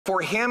For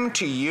him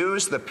to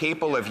use the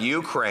people of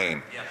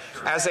Ukraine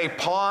as a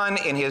pawn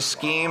in his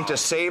scheme to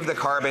save the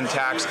carbon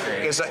tax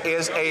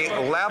is a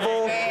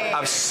level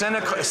of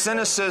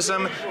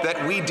cynicism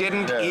that we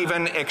didn't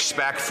even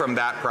expect from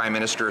that Prime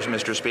Minister,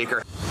 Mr.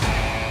 Speaker.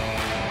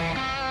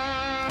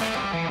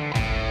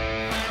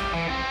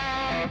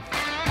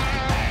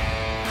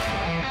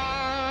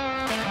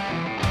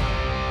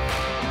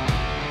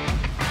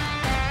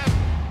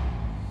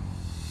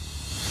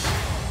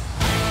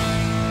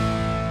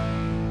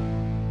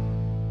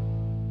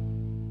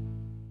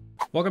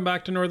 Welcome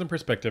back to Northern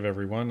Perspective,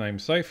 everyone. I'm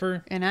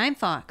Cypher. And I'm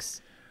Fox.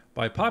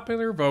 By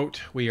popular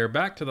vote, we are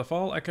back to the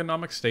fall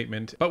economic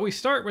statement, but we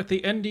start with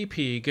the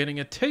NDP getting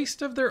a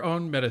taste of their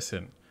own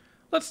medicine.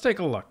 Let's take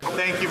a look.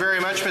 Thank you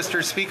very much,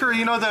 Mr. Speaker.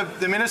 You know,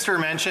 the Minister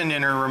mentioned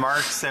in her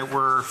remarks that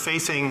we're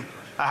facing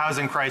a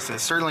housing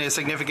crisis, certainly a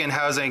significant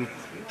housing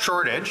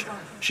shortage.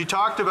 She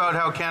talked about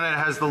how Canada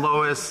has the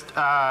lowest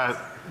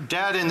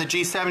debt in the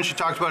G7. She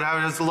talked about how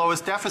it has the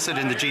lowest deficit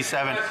in the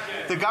G7.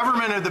 The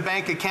government of the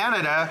Bank of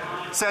Canada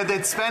said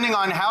that spending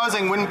on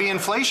housing wouldn't be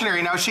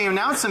inflationary. Now, she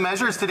announced some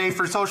measures today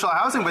for social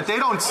housing, but they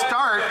don't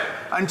start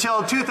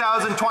until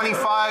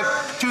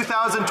 2025,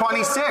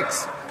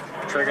 2026.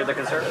 Triggered the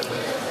Conservative.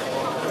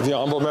 The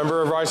honourable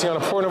member rising on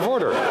a point of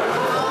order.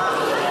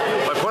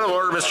 My point of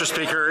order, Mr.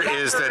 Speaker,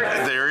 is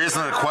that there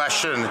isn't a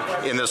question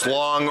in this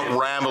long,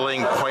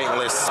 rambling,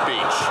 pointless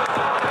speech.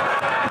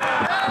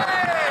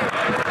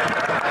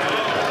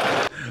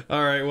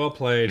 All right, well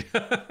played.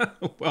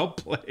 Well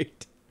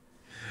played.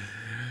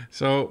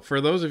 So for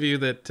those of you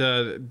that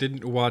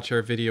didn't watch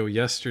our video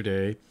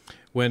yesterday,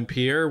 when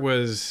Pierre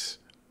was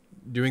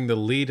doing the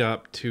lead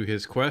up to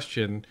his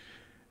question,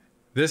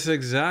 this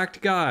exact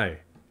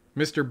guy,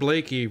 Mr.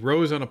 Blakey,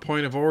 rose on a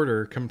point of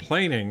order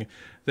complaining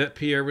that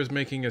Pierre was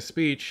making a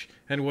speech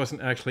and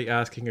wasn't actually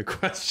asking a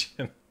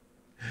question.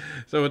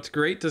 So it's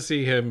great to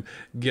see him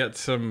get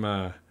some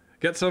of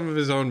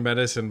his own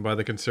medicine by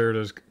the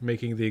Conservatives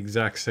making the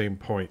exact same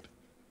point.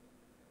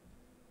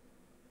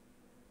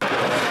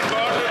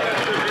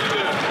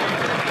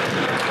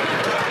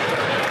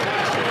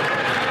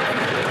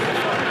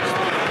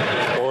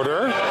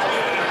 Order.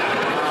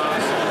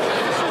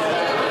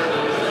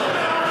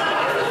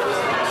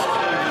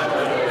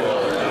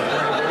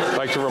 I'd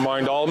like to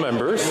remind all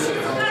members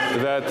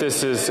that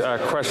this is a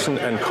question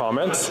and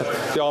comments.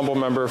 The honourable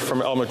member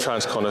from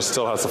Elma-Transcona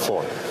still has the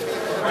floor.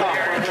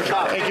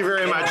 Thank you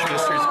very much,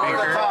 Mr.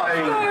 Speaker.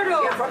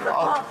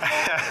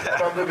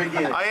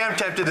 I am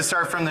tempted to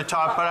start from the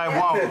top, but I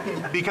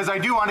won't, because I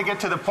do want to get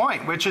to the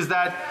point, which is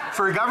that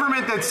for a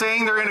government that's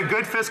saying they're in a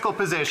good fiscal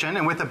position,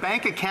 and with the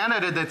Bank of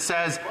Canada that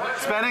says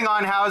spending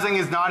on housing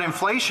is not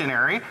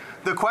inflationary,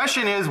 the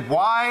question is,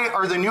 why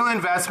are the new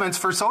investments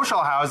for social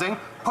housing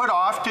put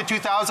off to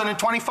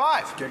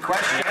 2025? Good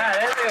question. Yeah,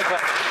 that's a good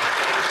question.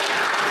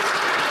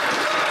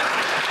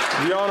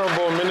 The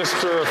Honourable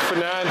Minister of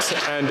Finance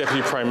and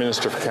Deputy Prime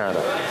Minister for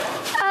Canada.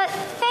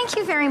 Thank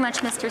you very much,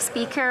 Mr.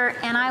 Speaker,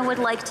 and I would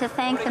like to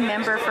thank the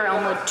member for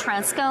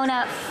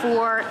Elmwood-Transcona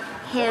for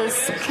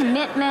his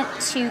commitment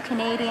to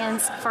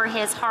Canadians, for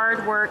his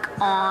hard work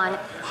on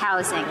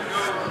housing.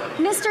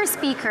 Mr.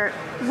 Speaker,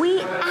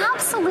 we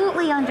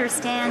absolutely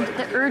understand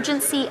the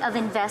urgency of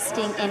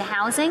investing in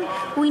housing.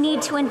 We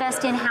need to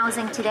invest in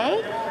housing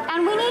today,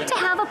 and we need to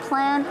have a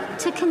plan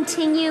to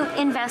continue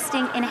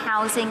investing in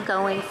housing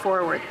going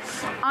forward.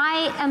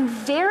 I am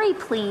very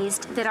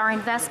pleased that our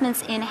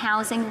investments in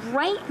housing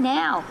right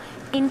now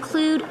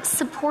include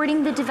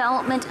supporting the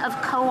development of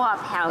co-op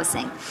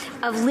housing,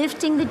 of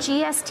lifting the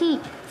GST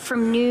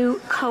from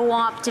new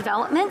co-op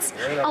developments,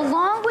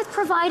 along with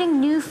providing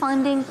new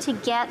funding to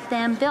get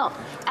them built.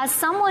 As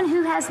someone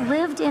who has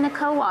lived in a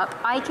co-op,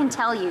 I can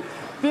tell you,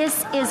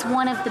 this is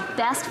one of the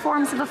best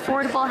forms of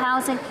affordable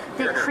housing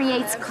that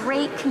creates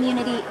great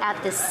community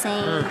at the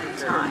same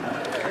time.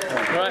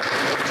 Right.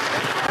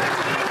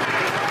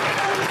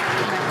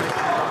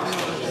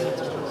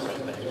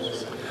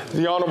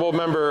 The honourable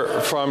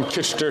member from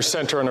Kitchener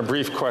Centre on a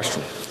brief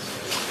question.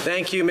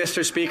 Thank you,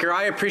 Mr. Speaker.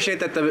 I appreciate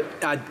that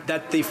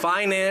the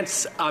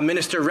finance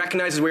minister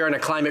recognizes we are in a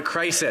climate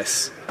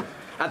crisis.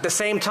 At the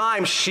same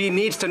time, she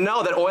needs to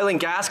know that oil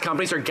and gas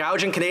companies are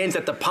gouging Canadians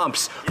at the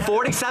pumps.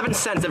 47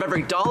 cents of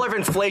every dollar of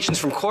inflation is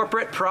from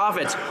corporate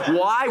profits.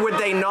 Why would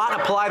they not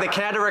apply the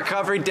Canada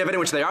Recovery Dividend,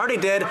 which they already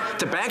did,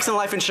 to banks and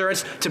life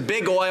insurance, to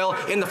big oil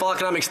in the fall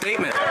economic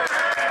statement?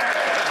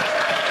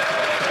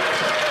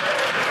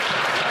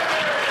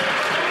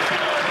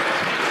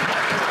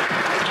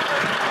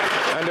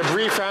 And a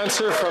brief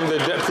answer from the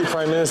Deputy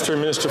Prime Minister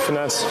and Minister of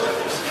Finance.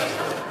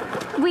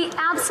 We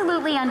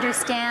absolutely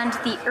understand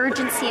the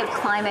urgency of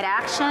climate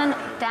action.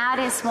 That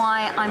is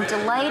why I'm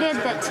delighted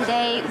that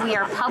today we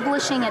are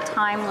publishing a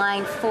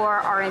timeline for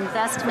our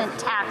investment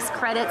tax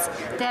credits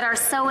that are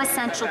so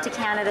essential to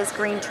Canada's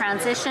green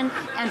transition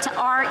and to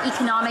our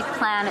economic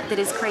plan that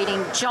is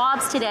creating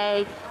jobs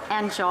today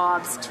and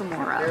jobs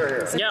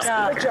tomorrow.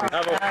 Yeah.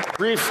 A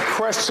brief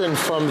question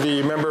from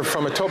the member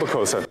from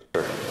Etobicoke Centre.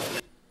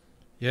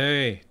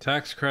 Yay,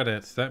 tax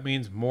credits. That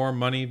means more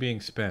money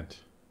being spent.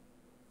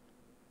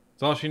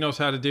 That's all she knows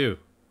how to do.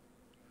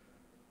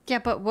 Yeah,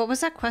 but what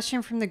was that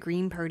question from the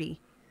Green Party?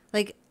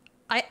 Like,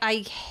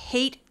 I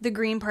hate the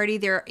Green Party.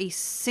 They're a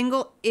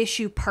single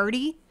issue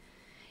party.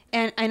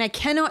 And I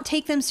cannot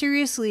take them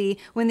seriously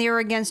when they are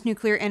against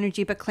nuclear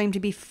energy but claim to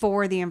be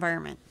for the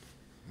environment.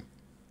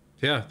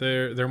 Yeah,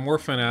 they're more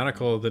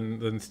fanatical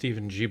than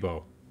Stephen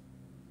Gibault.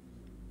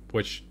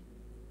 Which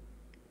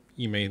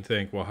you may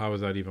think, well, how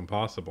is that even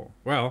possible?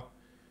 Well,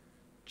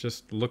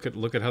 just look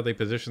at how they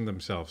position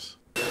themselves.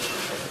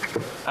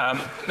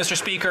 Mr.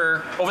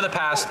 Speaker, in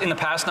the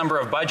past number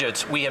of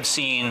budgets, we have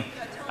seen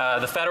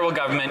the federal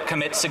government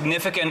commit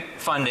significant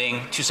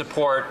funding to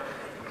support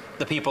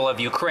the people of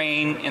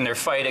Ukraine in their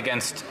fight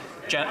against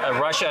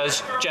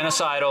Russia's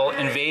genocidal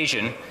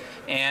invasion.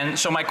 And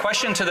so my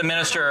question to the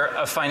Minister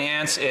of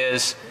Finance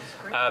is,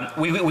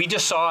 we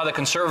just saw the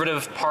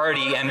Conservative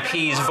Party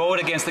MPs vote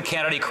against the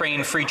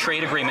Canada-Ukraine Free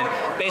Trade Agreement,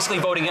 basically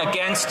voting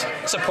against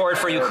support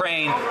for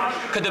Ukraine.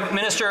 Could the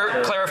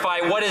Minister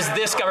clarify what is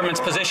this government's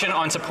position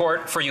on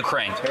support for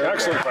Ukraine?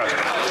 Excellent question.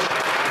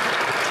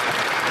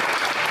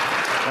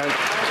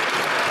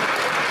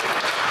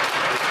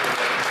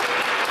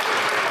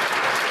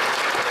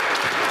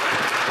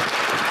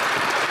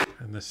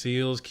 And the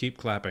seals keep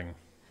clapping.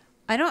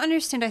 I don't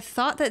understand. I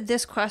thought that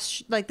this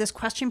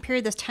question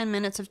period, this 10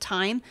 minutes of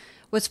time,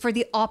 was for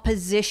the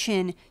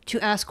opposition to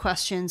ask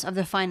questions of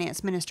the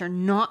finance minister,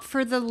 not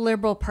for the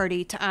Liberal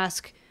Party to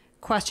ask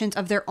questions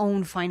of their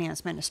own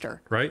finance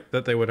minister. Right?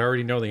 That they would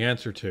already know the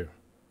answer to.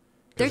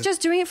 They're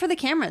just doing it for the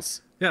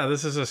cameras. Yeah,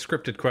 this is a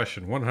scripted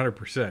question,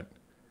 100%.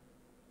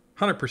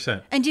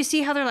 100%. And do you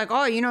see how they're like,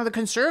 oh, you know, the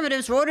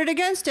Conservatives voted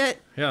against it?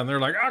 Yeah, and they're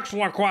like,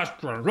 excellent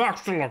question,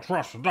 excellent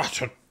question,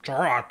 that's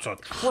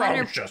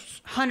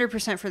atrocious.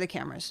 100% for the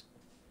cameras.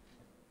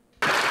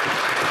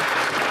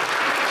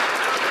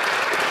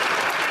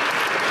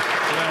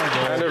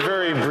 And a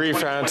very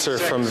brief answer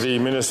from the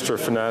Minister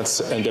of Finance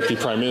and Deputy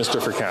Prime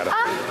Minister for Canada.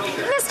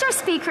 Mr.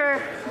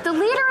 Speaker, the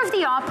Leader of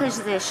the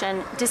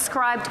Opposition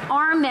described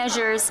our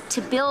measures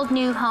to build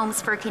new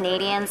homes for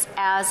Canadians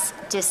as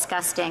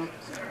disgusting.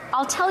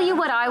 I'll tell you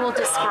what I will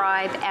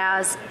describe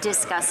as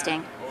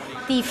disgusting.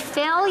 The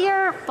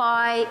failure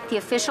by the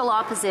official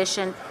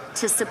opposition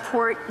to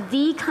support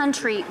the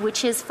country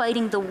which is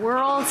fighting the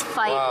world's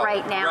fight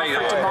right now for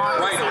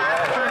democracy.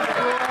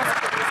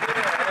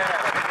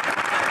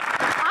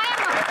 I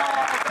am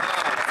appalled.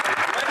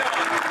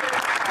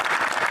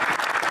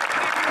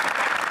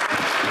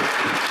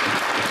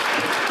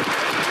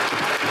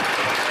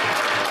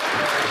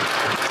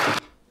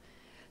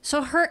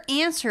 So her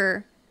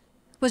answer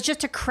was just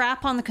to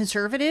crap on the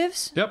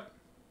Conservatives? Yep.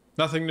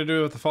 Nothing to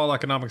do with the fall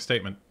economic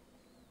statement.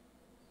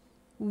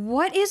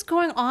 What is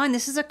going on?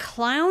 This is a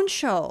clown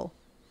show.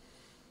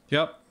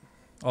 Yep.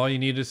 All you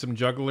need is some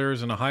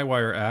jugglers and a high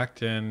wire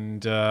act,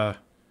 and the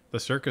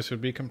circus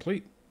would be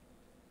complete.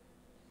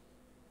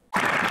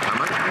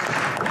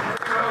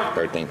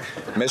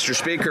 Mr.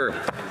 Speaker,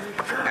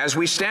 as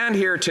we stand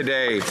here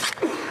today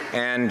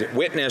and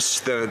witness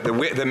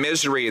the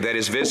misery that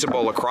is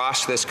visible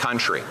across this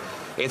country,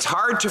 it's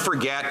hard to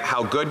forget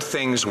how good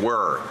things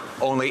were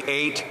only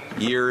 8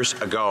 years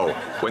ago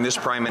when this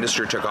Prime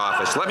Minister took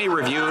office. Let me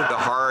review the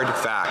hard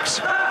facts.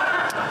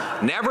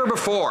 Never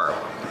before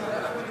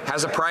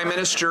has a Prime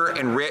Minister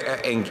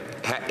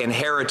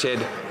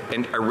inherited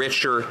a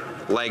richer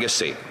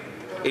legacy.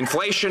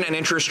 Inflation and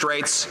interest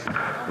rates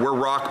were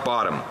rock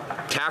bottom.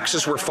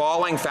 Taxes were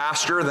falling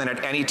faster than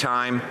at any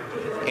time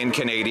in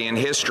Canadian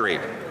history.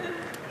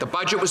 The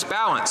budget was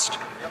balanced.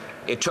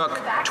 It took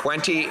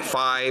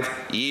 25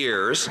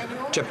 years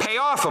to pay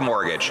off a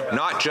mortgage,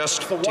 not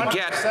just to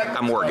get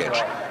a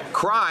mortgage.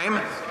 Crime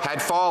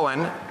had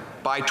fallen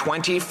by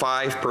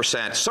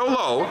 25%, so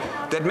low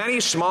that many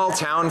small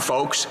town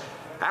folks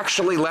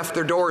actually left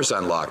their doors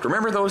unlocked.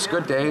 Remember those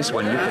good days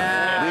when you could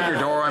leave your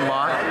door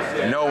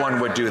unlocked? No one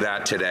would do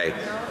that today.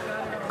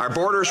 Our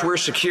borders were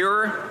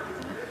secure.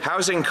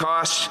 Housing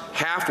costs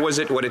half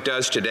what it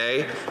does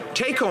today.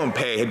 Take-home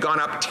pay had gone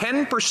up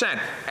 10%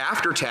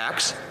 after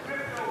tax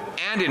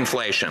and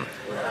inflation.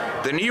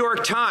 The New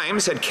York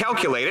Times had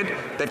calculated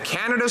that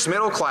Canada's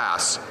middle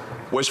class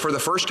was, for the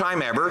first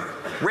time ever,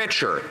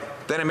 richer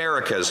than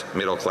America's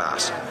middle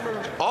class.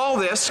 All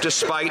this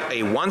despite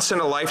a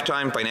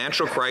once-in-a-lifetime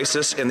financial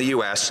crisis in the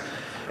U.S.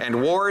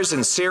 and wars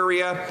in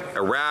Syria,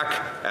 Iraq,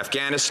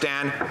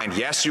 Afghanistan, and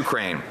yes,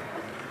 Ukraine.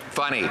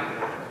 Funny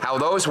how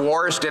those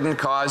wars didn't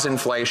cause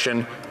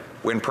inflation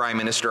when Prime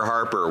Minister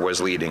Harper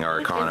was leading our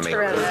economy.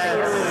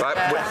 But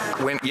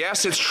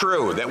yes, it's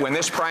true that when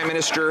this Prime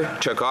Minister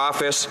took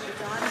office,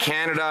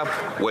 Canada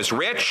was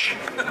rich,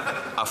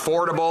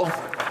 affordable,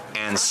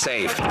 and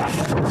safe.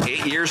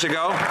 8 years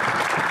ago,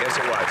 yes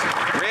it was.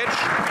 Rich,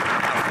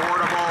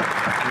 affordable,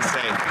 and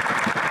safe.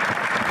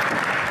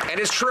 And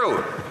it's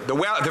true,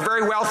 The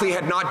very wealthy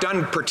had not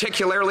done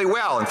particularly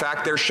well. In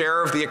fact, their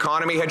share of the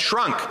economy had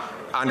shrunk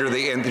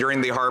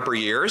during the Harper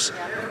years.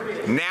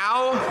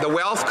 Now the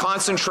wealth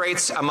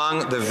concentrates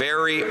among the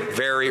very,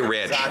 very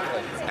rich.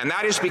 And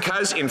that is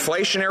because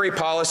inflationary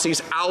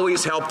policies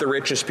always help the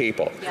richest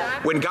people.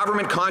 When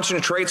government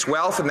concentrates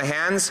wealth in the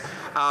hands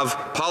of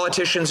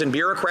politicians and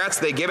bureaucrats,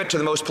 they give it to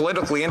the most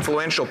politically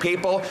influential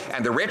people,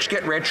 and the rich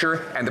get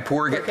richer and the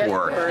poor get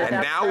poorer.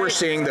 And now we're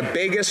seeing the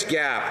biggest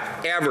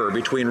gap ever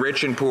between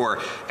rich and poor.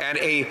 And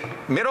a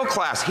middle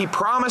class, he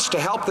promised to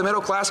help the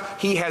middle class,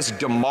 he has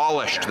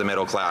demolished the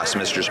middle class,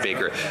 Mr.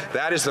 Speaker.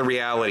 That is the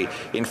reality.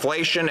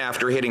 Inflation,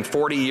 after hitting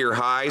 40-year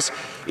highs,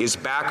 is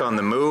back on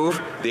the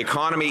move. The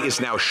economy is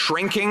now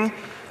shrinking.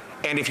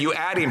 And if you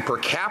add in per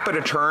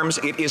capita terms,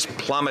 it is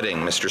plummeting,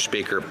 Mr.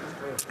 Speaker.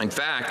 In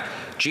fact,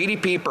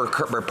 GDP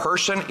per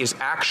person is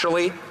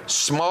actually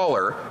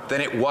smaller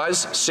than it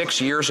was 6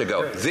 years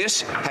ago.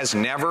 This has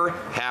never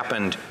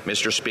happened,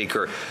 Mr.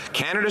 Speaker.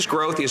 Canada's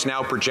growth is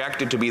now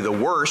projected to be the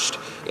worst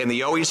in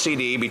the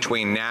OECD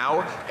between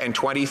now and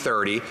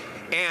 2030,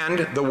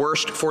 and the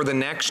worst for the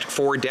next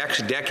 4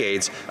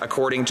 decades,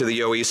 according to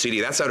the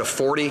OECD. That's out of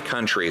 40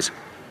 countries.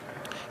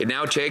 It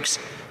now takes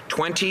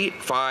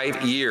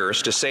 25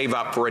 years to save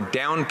up for a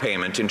down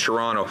payment in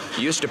Toronto.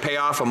 You used to pay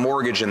off a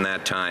mortgage in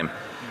that time.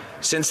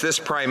 Since this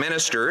Prime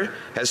Minister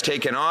has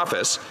taken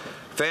office,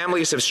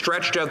 families have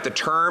stretched out the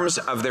terms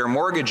of their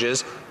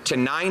mortgages to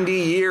 90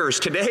 years.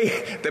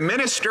 Today, the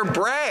minister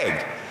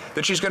bragged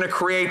that she's going to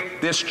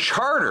create this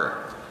charter,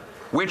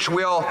 which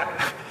will,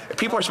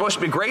 people are supposed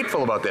to be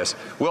grateful about this,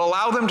 will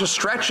allow them to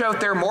stretch out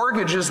their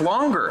mortgages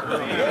longer.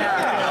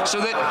 So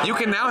that you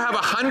can now have a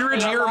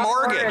 100-year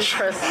mortgage.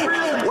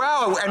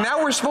 Wow, and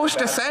now we're supposed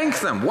to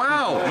thank them.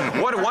 Wow,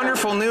 what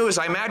wonderful news.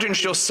 I imagine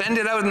she'll send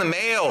it out in the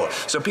mail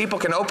so people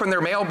can open their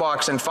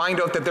mailbox and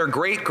find out that their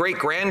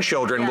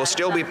great-great-grandchildren will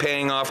still be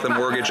paying off the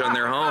mortgage on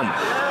their home.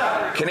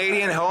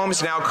 Canadian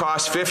homes now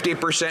cost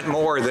 50%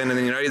 more than in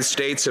the United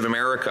States of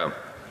America.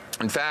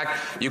 In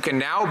fact, you can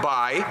now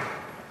buy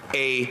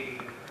a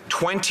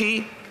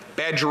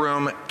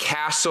 20-bedroom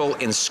castle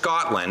in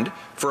Scotland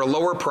for a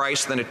lower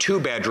price than a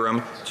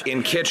 2-bedroom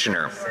in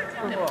Kitchener.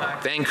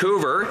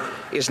 Vancouver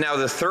is now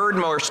the 3rd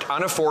most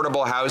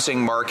unaffordable housing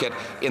market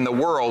in the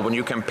world when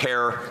you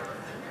compare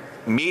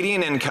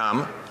median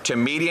income to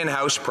median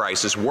house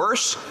prices,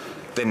 worse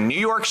than New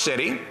York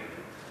City,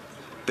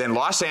 than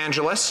Los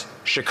Angeles,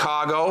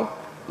 Chicago,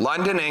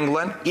 London,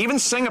 England, even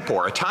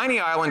Singapore, a tiny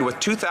island with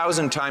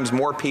 2,000 times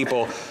more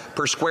people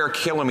per square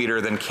kilometer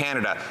than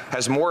Canada,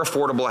 has more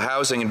affordable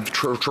housing. And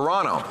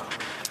Toronto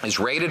is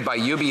rated by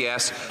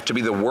UBS to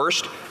be the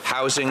worst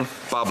housing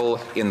bubble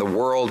in the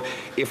world.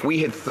 If we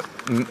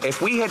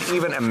had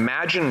even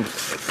imagined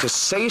to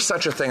say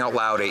such a thing out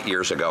loud 8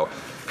 years ago,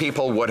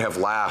 people would have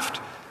laughed.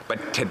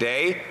 But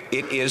today,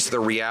 it is the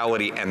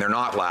reality, and they're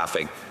not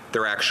laughing.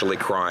 They're actually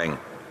crying.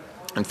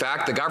 In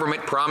fact, the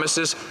government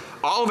promises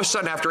all of a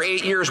sudden, after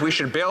 8 years, we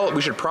should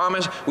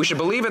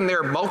believe in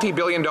their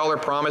multi-billion-dollar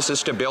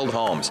promises to build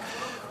homes.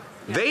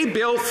 They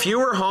built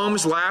fewer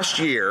homes last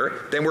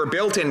year than were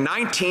built in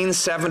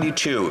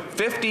 1972,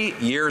 50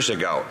 years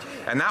ago.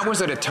 And that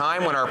was at a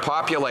time when our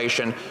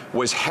population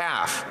was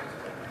half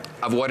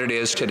of what it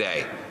is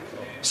today.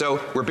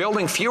 So we're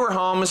building fewer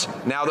homes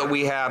now that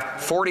we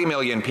have 40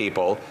 million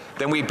people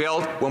than we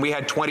built when we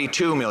had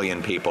 22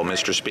 million people,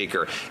 Mr.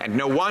 Speaker. And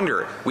no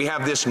wonder we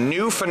have this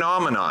new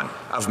phenomenon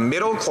of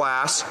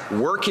middle-class,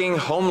 working,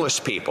 homeless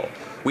people.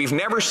 We've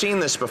never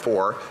seen this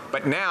before,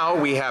 but now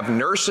we have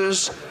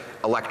nurses,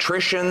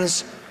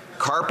 electricians,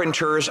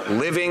 carpenters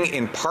living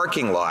in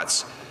parking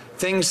lots,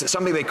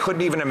 something they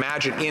couldn't even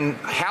imagine in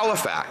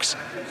Halifax,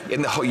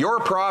 in your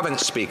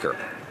province, Speaker.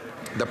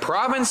 The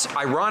province,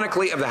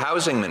 ironically, of the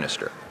housing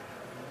minister.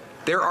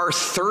 There are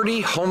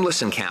 30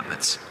 homeless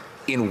encampments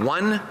in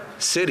one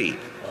city.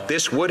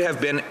 This would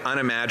have been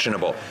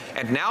unimaginable.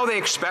 And now they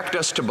expect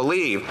us to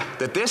believe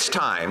that this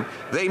time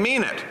they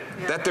mean it,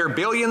 that their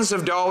billions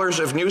of dollars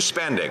of new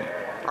spending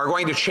are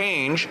going to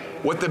change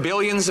what the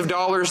billions of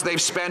dollars they've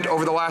spent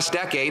over the last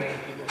decade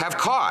have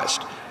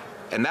caused.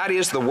 And that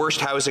is the worst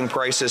housing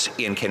crisis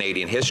in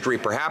Canadian history,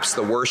 perhaps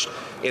the worst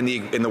in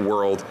the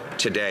world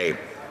today.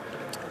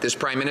 This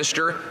Prime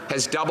Minister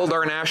has doubled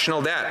our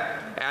national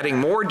debt, adding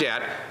more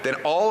debt than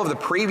all of the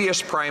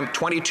previous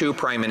 22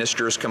 Prime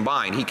Ministers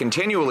combined. He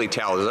continually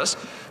tells us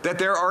that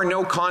there are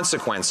no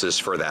consequences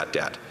for that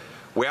debt.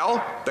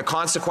 Well, the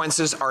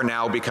consequences are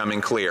now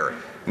becoming clear.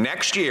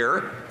 Next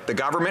year, the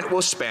government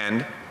will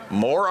spend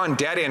more on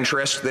debt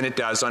interest than it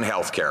does on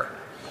health care.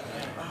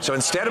 So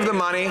instead of the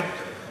money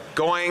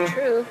going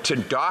to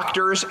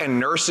doctors and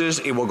nurses,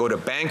 it will go to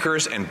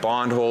bankers and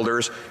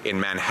bondholders in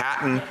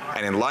Manhattan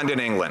and in London,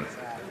 England.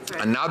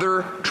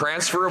 Another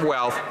transfer of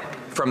wealth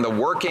from the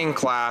working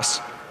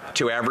class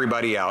to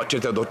everybody else, to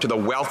the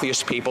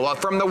wealthiest people,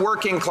 from the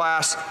working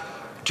class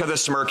to the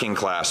smirking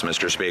class,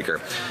 Mr. Speaker.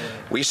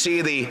 We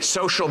see the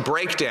social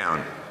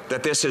breakdown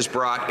that this has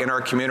brought in our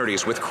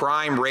communities, with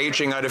crime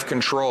raging out of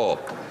control.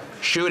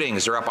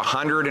 Shootings are up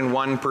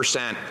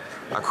 101%.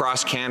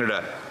 across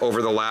Canada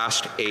over the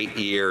last 8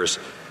 years.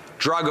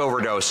 Drug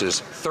overdoses,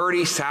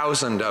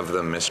 30,000 of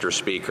them, Mr.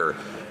 Speaker.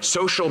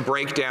 Social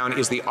breakdown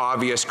is the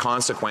obvious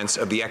consequence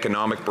of the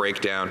economic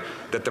breakdown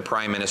that the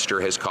Prime Minister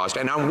has caused.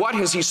 And on what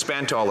has he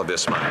spent all of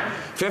this money?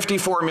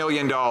 $54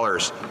 million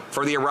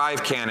for the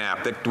ArriveCan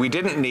app that we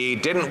didn't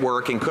need, didn't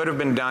work, and could have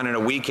been done in a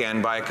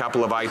weekend by a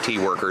couple of IT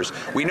workers.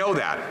 We know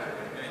that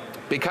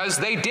because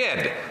they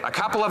did. A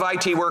couple of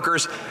IT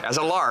workers, as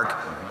a lark,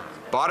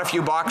 bought a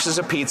few boxes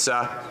of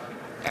pizza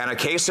and a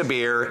case of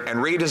beer and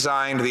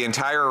redesigned the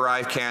entire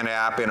ArriveCan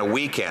app in a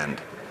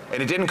weekend.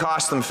 And it didn't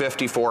cost them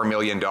 $54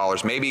 million.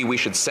 Maybe we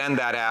should send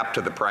that app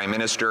to the Prime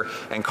Minister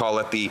and call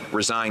it the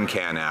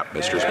ResignCan app,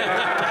 Mr.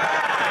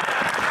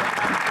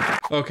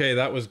 Speaker. Okay,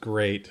 that was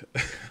great.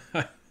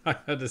 I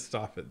had to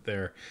stop it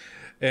there.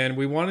 And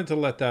we wanted to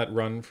let that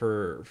run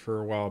for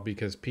a while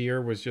because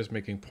Pierre was just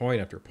making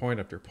point after point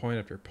after point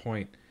after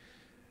point.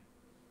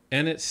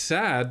 And it's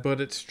sad,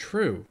 but it's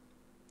true.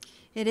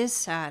 It is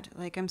sad.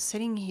 Like, I'm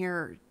sitting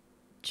here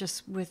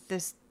just with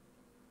this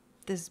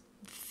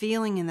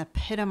feeling in the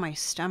pit of my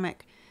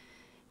stomach.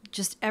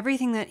 Just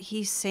everything that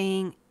he's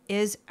saying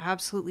is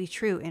absolutely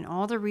true. In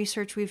all the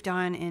research we've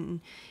done and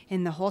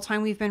in the whole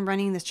time we've been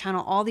running this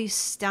channel, all these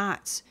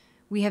stats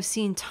we have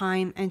seen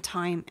time and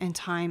time and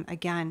time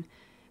again.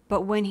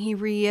 But when he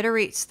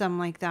reiterates them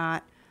like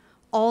that,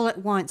 all at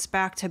once,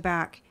 back to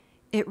back,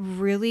 it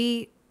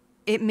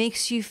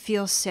makes you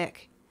feel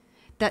sick.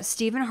 That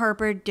Stephen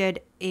Harper did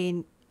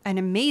an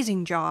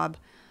amazing job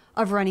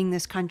of running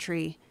this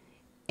country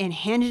and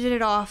handed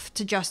it off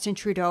to Justin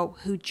Trudeau,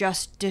 who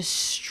just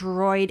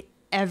destroyed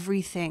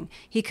everything.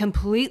 He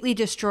completely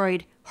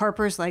destroyed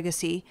Harper's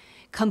legacy,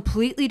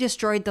 completely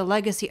destroyed the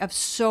legacy of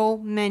so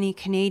many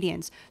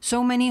Canadians,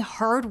 so many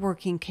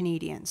hardworking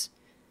Canadians.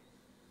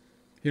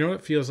 You know what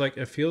it feels like?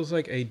 It feels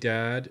like a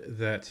dad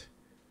that,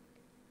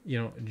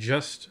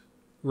 just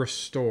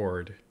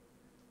restored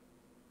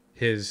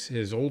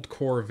his old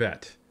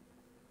Corvette,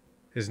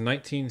 his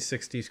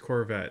 1960s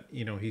Corvette.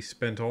 He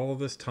spent all of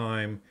this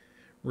time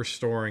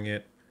restoring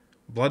it,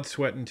 blood,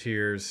 sweat, and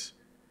tears,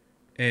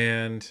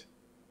 and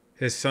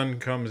his son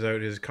comes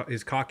out,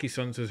 his cocky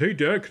son says, "Hey,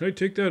 Dad, can I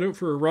take that out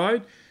for a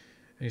ride?"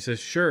 And he says,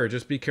 "Sure,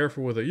 just be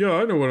careful with it." "Yeah,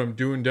 I know what I'm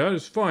doing, Dad,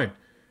 it's fine."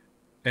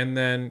 And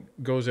then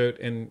goes out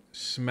and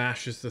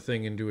smashes the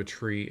thing into a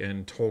tree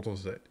and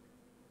totals it.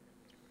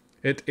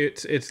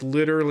 It's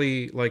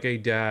literally like a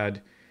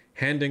dad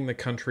handing the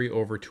country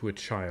over to a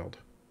child.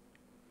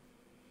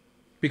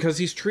 Because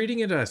he's treating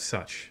it as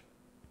such.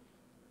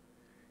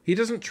 He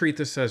doesn't treat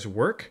this as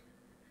work.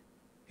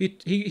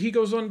 He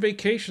goes on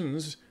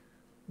vacations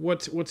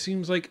what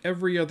seems like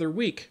every other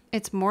week.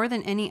 It's more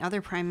than any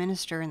other prime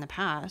minister in the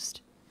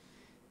past.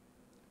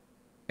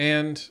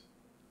 And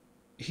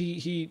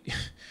he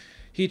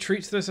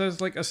treats this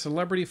as like a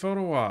celebrity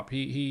photo op.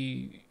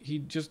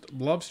 He just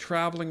loves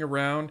traveling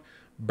around,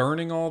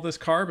 burning all this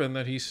carbon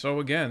that he's so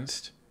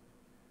against.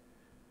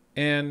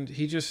 And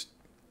he just,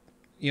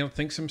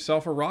 thinks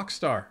himself a rock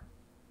star.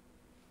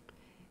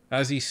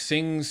 As he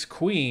sings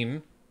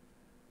Queen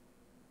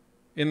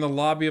in the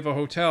lobby of a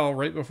hotel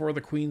right before the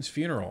Queen's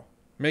funeral,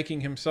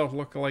 making himself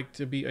look like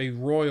to be a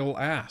royal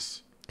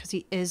ass. Because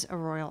he is a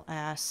royal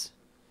ass.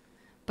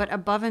 But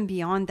above and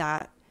beyond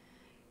that,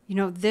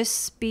 this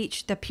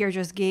speech that Pierre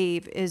just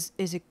gave is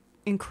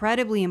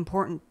incredibly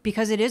important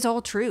because it is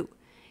all true.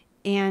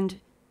 And,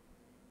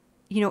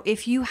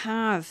 if you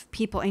have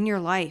people in your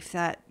life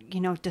that,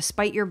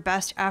 despite your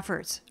best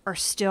efforts are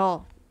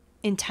still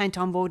intent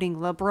on voting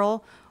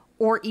Liberal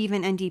or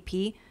even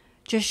NDP,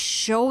 just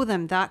show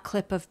them that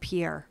clip of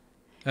Pierre.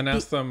 And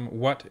ask them,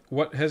 what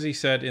has he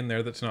said in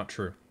there that's not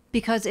true?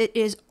 Because it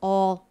is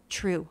all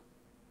true.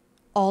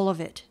 All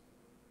of it.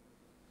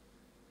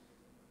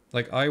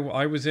 Like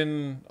I was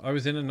in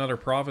another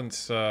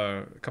province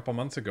a couple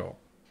months ago.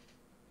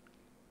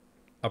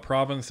 A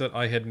province that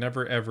I had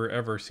never, ever,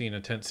 ever seen a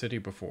tent city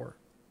before.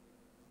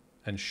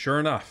 And sure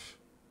enough,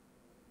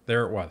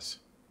 there it was.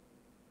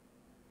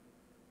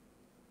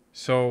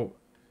 So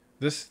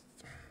this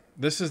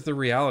is the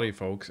reality,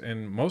 folks.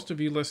 And most of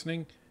you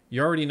listening,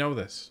 you already know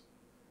this.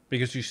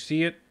 Because you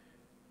see it,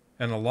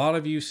 and a lot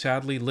of you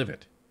sadly live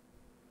it.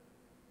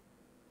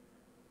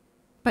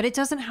 But it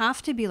doesn't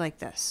have to be like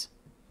this.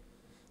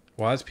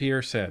 Well, as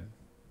Pierre said,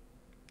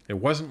 it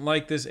wasn't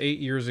like this 8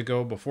 years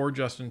ago before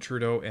Justin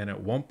Trudeau, and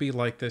it won't be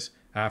like this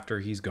after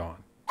he's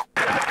gone.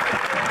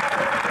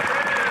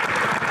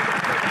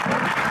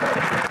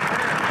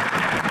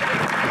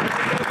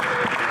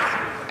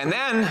 And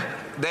then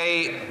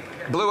they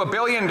blew $1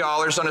 billion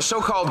on a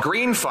so-called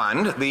green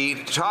fund.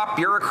 The top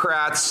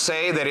bureaucrats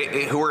say that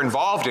who are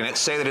involved in it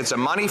say that it's a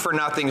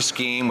money-for-nothing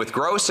scheme with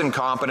gross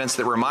incompetence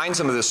that reminds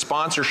them of the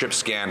sponsorship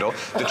scandal.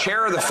 The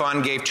chair of the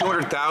fund gave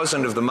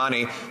 $200,000 of the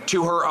money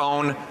to her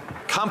own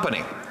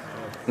company.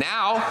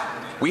 Now,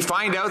 we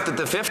find out that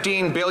the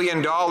 $15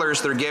 billion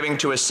they're giving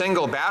to a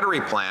single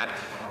battery plant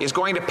is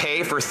going to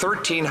pay for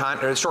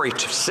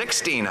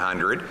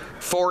 1,600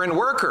 foreign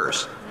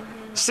workers.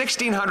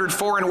 1,600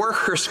 foreign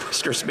workers,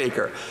 Mr.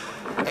 Speaker.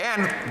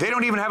 And they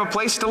don't even have a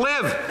place to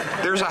live.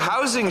 There's a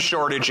housing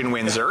shortage in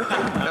Windsor.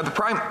 Now, the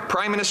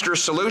Prime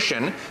Minister's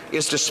solution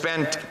is to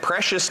spend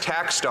precious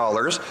tax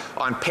dollars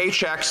on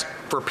paychecks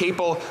for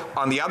people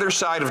on the other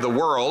side of the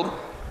world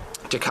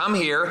to come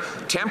here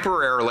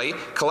temporarily,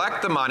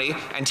 collect the money,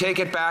 and take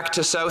it back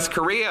to South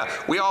Korea.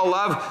 We all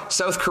love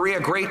South Korea,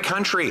 great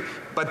country,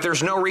 but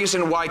there's no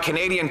reason why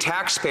Canadian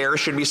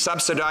taxpayers should be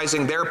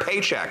subsidizing their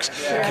paychecks.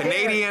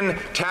 Canadian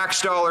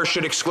tax dollars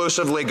should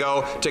exclusively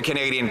go to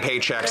Canadian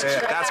paychecks.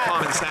 That's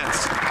common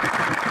sense.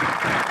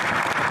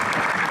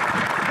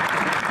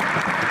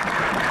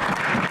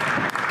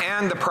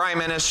 And the Prime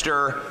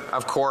Minister,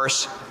 of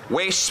course,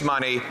 wastes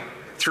money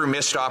through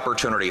missed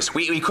opportunities.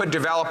 We could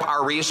develop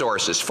our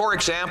resources. For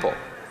example,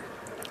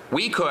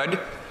 we could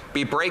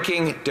be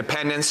breaking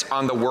dependence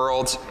on the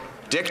world's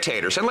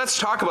dictators. And let's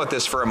talk about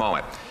this for a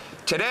moment.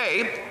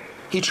 Today,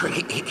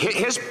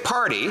 his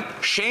party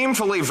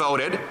shamefully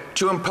voted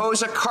to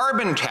impose a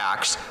carbon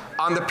tax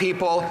on the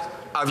people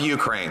of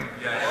Ukraine.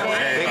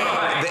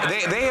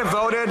 They have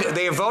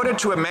voted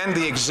to amend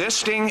the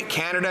existing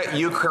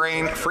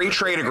Canada-Ukraine Free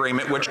Trade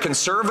Agreement, which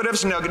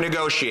Conservatives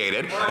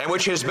negotiated and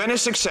which has been a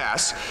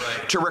success,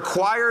 to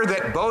require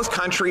that both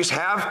countries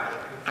have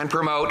and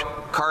promote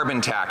carbon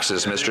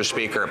taxes, Mr.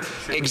 Speaker.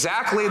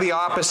 Exactly the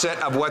opposite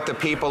of what the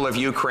people of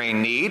Ukraine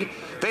need.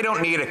 They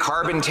don't need a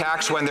carbon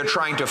tax when they're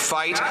trying to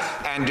fight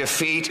and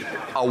defeat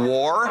a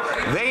war.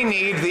 They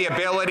need the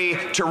ability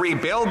to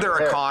rebuild their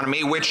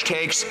economy, which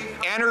takes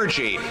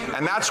energy.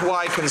 And that's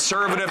why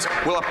Conservatives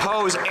will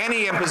oppose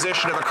any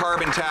imposition of a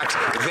carbon tax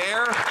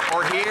there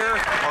or here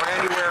or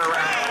anywhere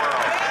around the world.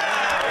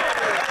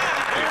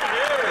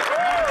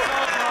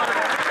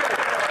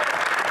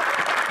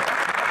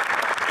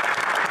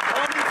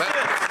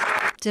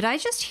 Did I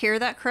just hear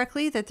that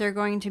correctly, that they're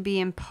going to be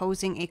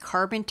imposing a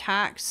carbon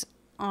tax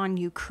on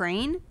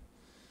Ukraine?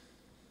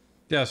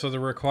 Yeah, so they're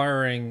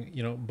requiring,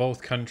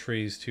 both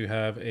countries to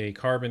have a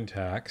carbon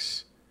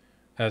tax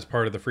as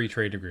part of the free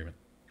trade agreement.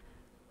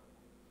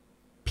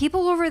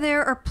 People over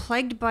there are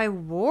plagued by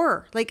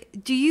war. Like,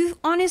 do you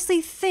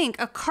honestly think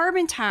a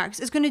carbon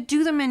tax is going to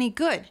do them any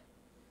good?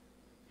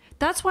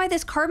 That's why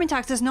this carbon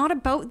tax is not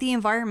about the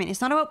environment. It's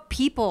not about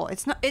people.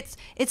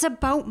 It's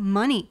about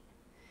money.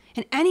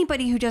 And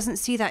anybody who doesn't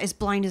see that is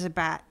blind as a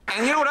bat.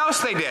 And you know what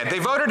else they did? They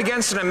voted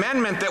against an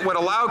amendment that would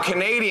allow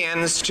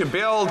Canadians to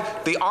build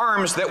the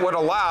arms that would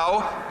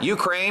allow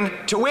Ukraine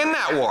to win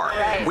that war.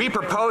 We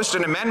proposed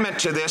an amendment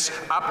to this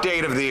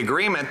update of the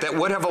agreement that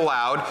would have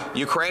allowed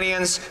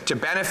Ukrainians to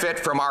benefit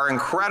from our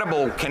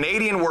incredible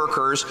Canadian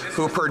workers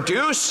who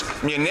produce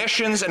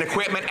munitions and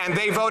equipment, and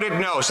they voted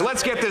no. So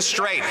let's get this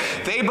straight.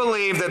 They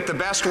believe that the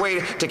best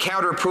way to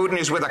counter Putin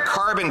is with a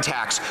carbon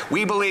tax.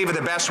 We believe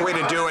the best way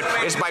to do it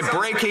is by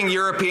breaking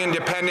European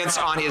dependence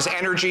on his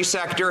energy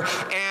sector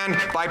and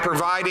by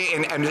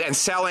providing and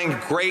selling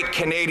great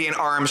Canadian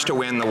arms to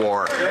win the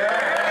war.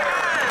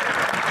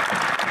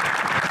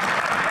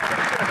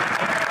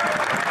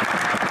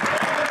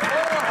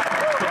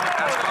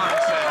 That's common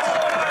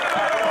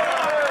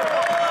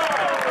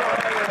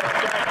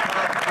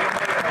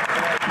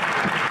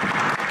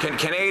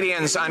sense.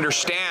 Canadians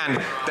understand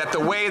that the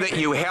way that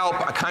you help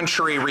a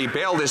country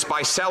rebuild is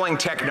by selling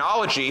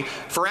technology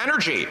for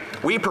energy.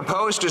 We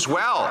proposed as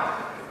well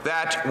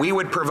that we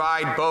would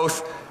provide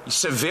both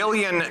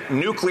civilian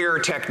nuclear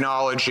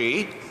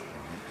technology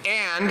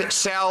and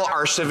sell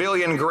our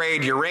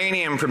civilian-grade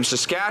uranium from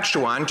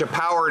Saskatchewan to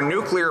power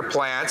nuclear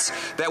plants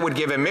that would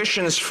give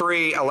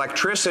emissions-free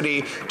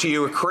electricity to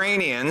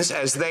Ukrainians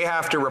as they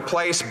have to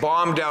replace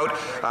bombed-out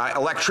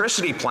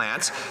electricity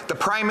plants. The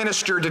Prime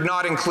Minister did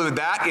not include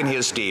that in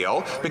his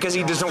deal because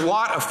he doesn't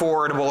want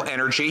affordable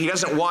energy. He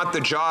doesn't want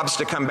the jobs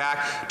to come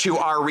back to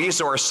our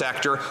resource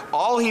sector.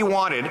 All he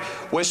wanted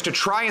was to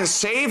try and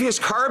save his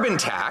carbon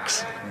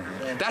tax.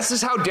 That's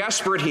just how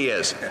desperate he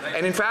is,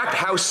 and in fact,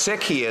 how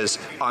sick he is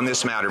on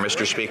this matter,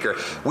 Mr. Speaker.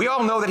 We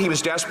all know that he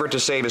was desperate to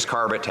save his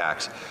carbon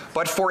tax,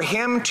 but for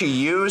him to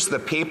use the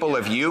people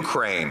of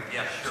Ukraine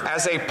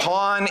as a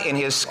pawn in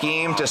his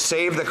scheme to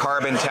save the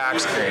carbon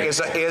tax is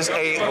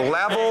a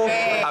level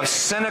of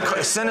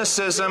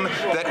cynicism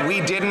that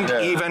we didn't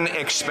even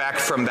expect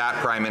from that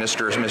Prime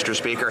Minister, Mr.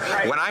 Speaker.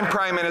 When I'm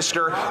Prime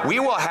Minister, we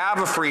will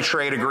have a free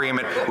trade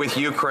agreement with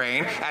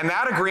Ukraine, and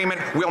that agreement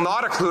will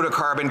not include a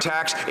carbon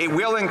tax. It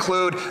will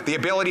include the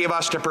ability of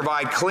us to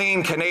provide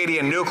clean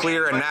Canadian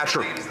nuclear and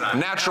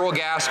natural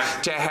gas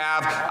to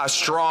have a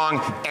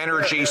strong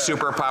energy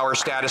superpower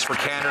status for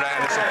Canada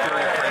and a secure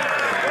Ukraine.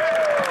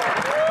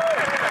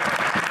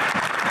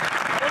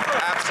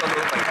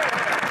 Absolutely.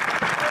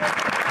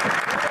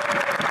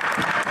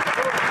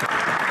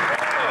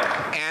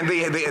 And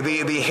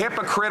the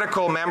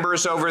hypocritical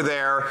members over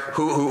there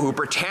who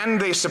pretend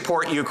they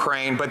support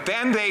Ukraine, but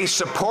then they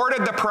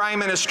supported the Prime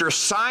Minister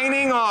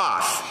signing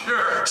off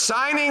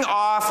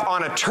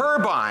on a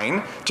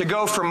turbine to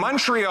go from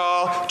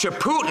Montreal to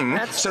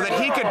Putin so that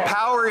he could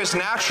power his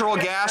natural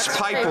gas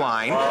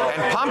pipeline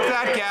and pump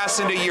that gas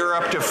into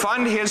Europe to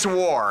fund his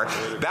war.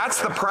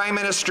 That's the Prime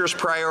Minister's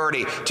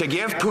priority, to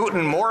give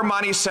Putin more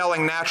money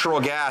selling natural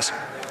gas.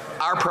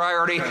 Our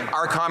priority,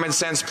 our common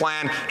sense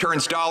plan,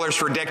 turns dollars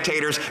for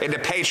dictators into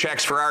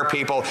paychecks for our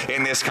people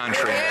in this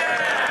country.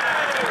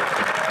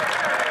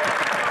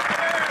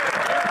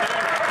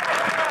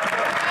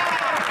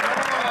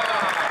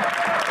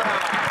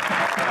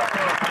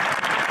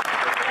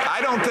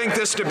 I don't think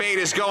this debate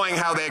is going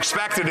how they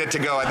expected it to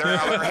go. Their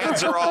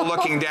heads are all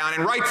looking down,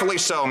 and rightfully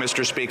so,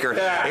 Mr. Speaker.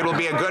 It will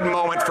be a good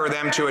moment for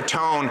them to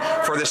atone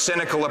for the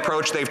cynical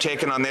approach they've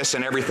taken on this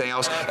and everything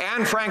else,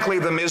 and frankly,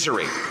 the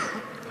misery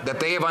that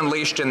they have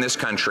unleashed in this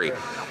country.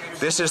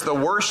 This is the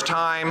worst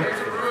time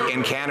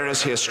in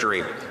Canada's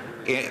history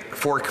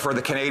for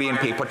the Canadian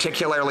people,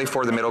 particularly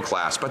for the middle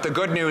class. But the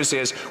good news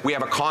is we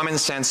have a common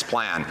sense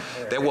plan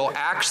that will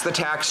axe the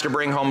tax to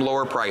bring home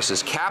lower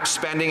prices, cap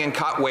spending and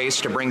cut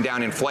waste to bring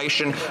down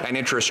inflation and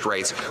interest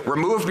rates,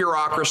 remove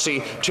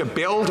bureaucracy to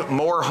build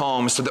more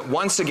homes so that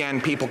once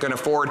again people can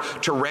afford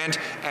to rent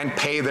and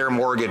pay their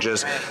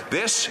mortgages.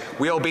 This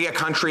will be a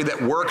country that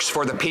works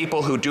for the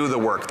people who do the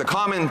work, the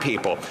common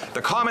people,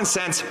 the common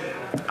sense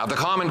of the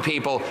common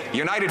people,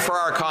 united for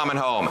our common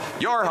home,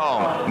 your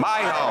home,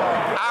 my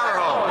home, our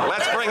home.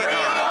 Let's bring it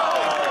on.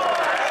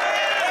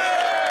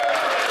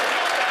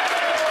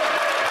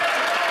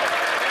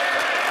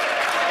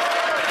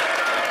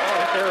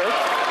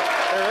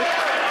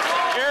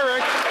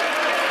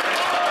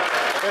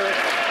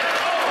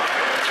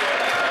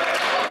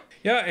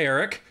 Yeah,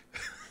 Eric.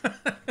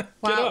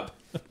 Wow.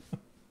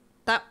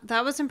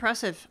 That was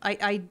impressive.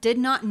 I did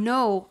not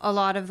know a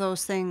lot of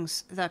those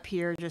things that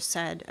Pierre just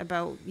said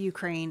about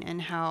Ukraine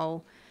and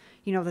how,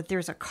 that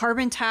there's a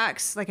carbon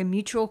tax, like a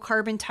mutual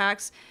carbon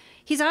tax.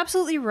 He's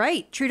absolutely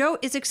right. Trudeau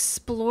is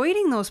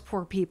exploiting those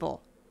poor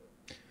people.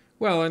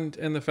 Well,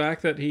 and the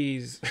fact that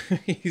he's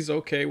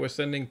okay with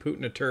sending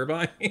Putin a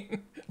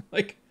turbine.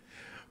 Like,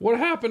 what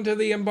happened to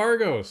the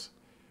embargoes?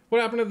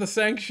 What happened to the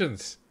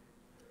sanctions?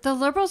 The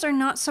Liberals are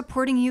not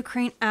supporting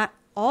Ukraine at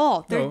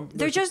all.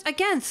 They're just,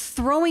 again,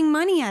 throwing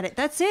money at it.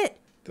 That's it.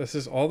 This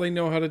is all they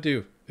know how to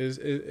do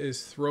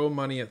is throw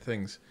money at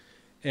things.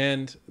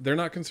 And they're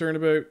not concerned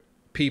about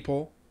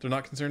people. They're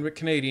not concerned about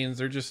Canadians.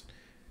 They're just...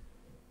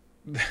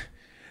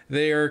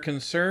 They are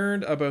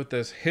concerned about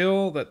this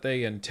hill that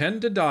they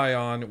intend to die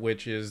on,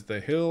 which is the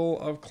hill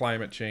of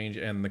climate change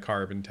and the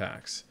carbon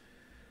tax.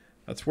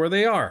 That's where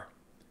they are.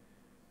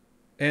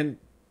 And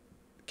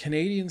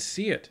Canadians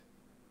see it.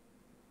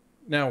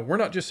 Now, we're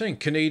not just saying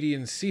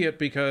Canadians see it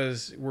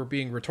because we're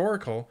being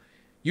rhetorical.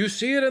 You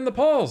see it in the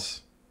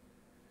polls.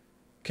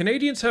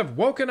 Canadians have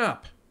woken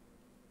up.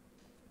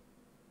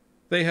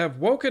 They have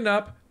woken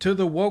up to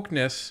the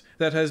wokeness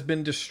that has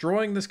been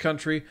destroying this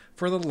country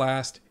for the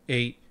last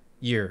 8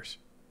 years.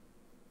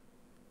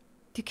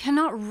 You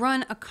cannot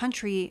run a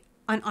country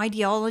on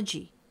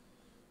ideology.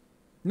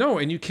 No,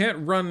 and you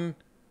can't run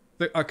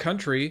a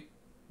country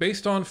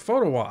based on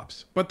photo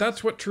ops. But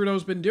that's what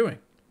Trudeau's been doing.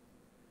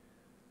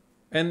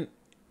 And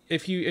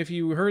if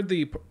you heard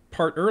the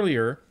part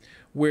earlier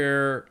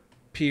where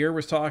Pierre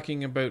was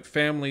talking about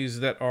families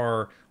that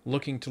are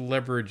looking to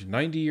leverage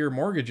 90-year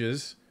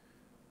mortgages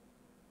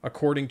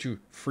according to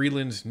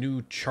Freeland's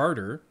new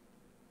charter,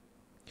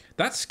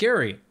 that's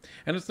scary.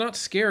 And it's not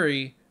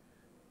scary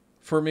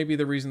for maybe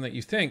the reason that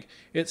you think.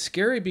 It's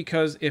scary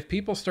because if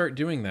people start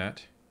doing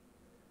that,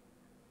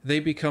 they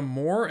become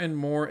more and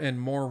more and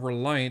more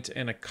reliant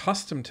and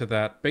accustomed to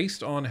that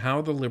based on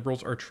how the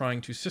Liberals are trying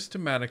to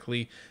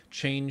systematically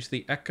change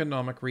the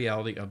economic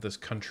reality of this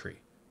country.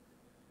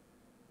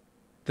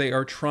 They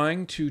are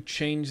trying to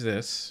change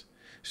this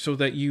so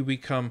that you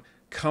become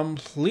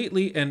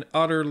completely and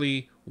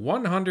utterly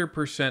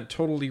 100%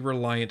 totally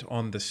reliant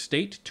on the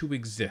state to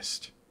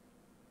exist.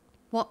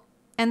 Well,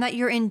 and that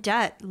you're in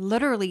debt,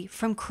 literally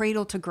from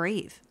cradle to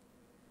grave.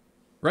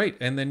 Right,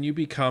 and then you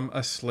become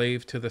a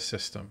slave to the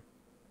system.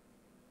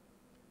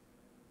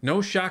 No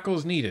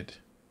shackles needed,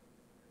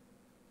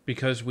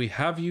 because we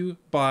have you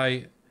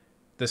by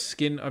the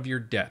skin of your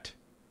debt.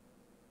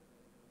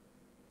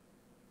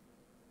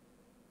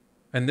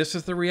 And this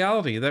is the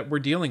reality that we're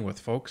dealing with,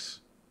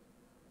 folks.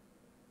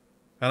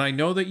 And I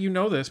know that you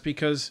know this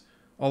because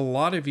a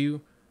lot of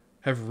you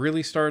have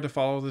really started to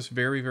follow this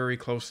very, very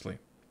closely.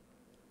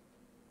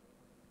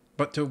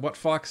 But to what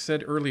Fox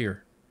said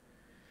earlier,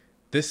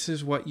 this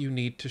is what you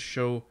need to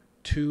show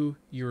to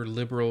your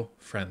Liberal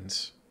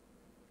friends.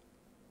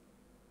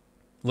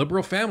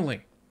 Liberal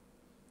family,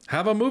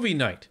 have a movie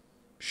night.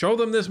 Show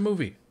them this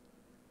movie.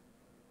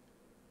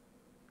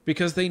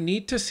 Because they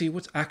need to see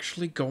what's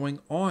actually going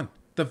on.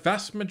 The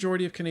vast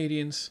majority of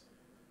Canadians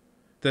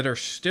that are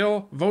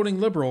still voting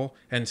Liberal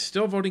and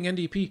still voting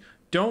NDP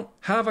don't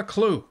have a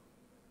clue.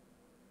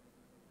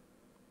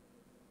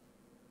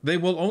 They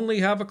will only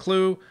have a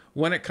clue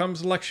when it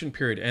comes election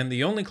period. And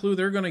the only clue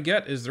they're going to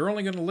get is they're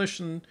only going to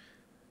listen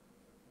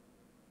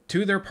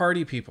to their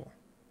party people.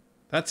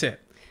 That's it.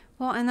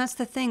 Well, and that's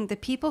the thing. The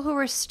people who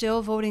are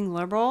still voting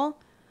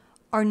Liberal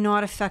are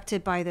not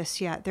affected by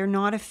this yet. They're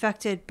not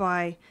affected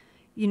by,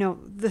 you know,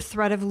 the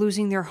threat of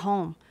losing their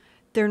home.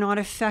 They're not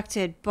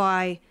affected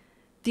by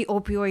the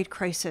opioid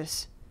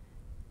crisis.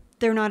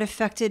 They're not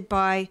affected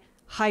by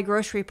high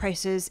grocery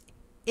prices,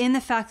 in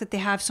the fact that they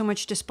have so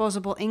much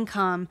disposable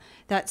income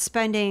that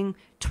spending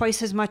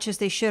twice as much as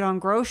they should on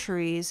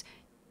groceries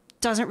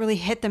doesn't really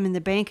hit them in the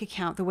bank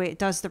account the way it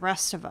does the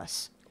rest of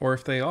us. Or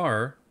if they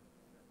are,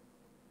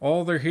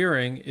 all they're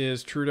hearing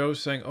is Trudeau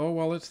saying, oh,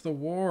 well, it's the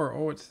war.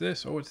 Oh, it's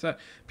this. Oh, it's that.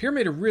 Pierre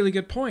made a really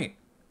good point.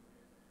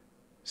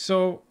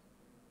 So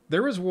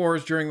there was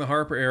wars during the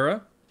Harper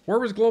era. Where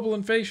was global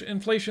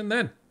inflation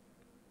then?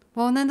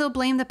 Well, and then they'll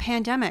blame the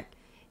pandemic.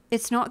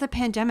 It's not the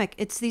pandemic.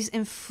 It's these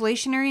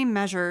inflationary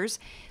measures,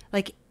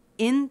 like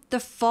in the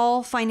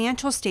fall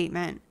financial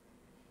statement,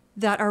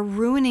 that are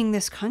ruining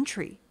this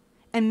country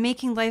and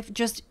making life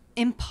just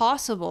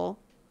impossible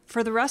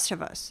for the rest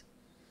of us.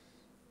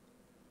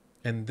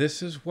 And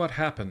this is what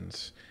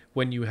happens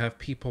when you have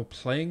people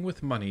playing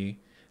with money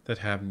that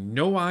have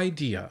no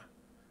idea,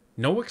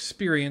 no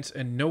experience,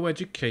 and no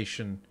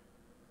education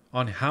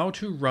on how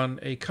to run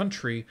a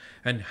country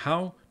and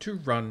how to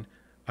run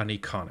an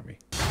economy.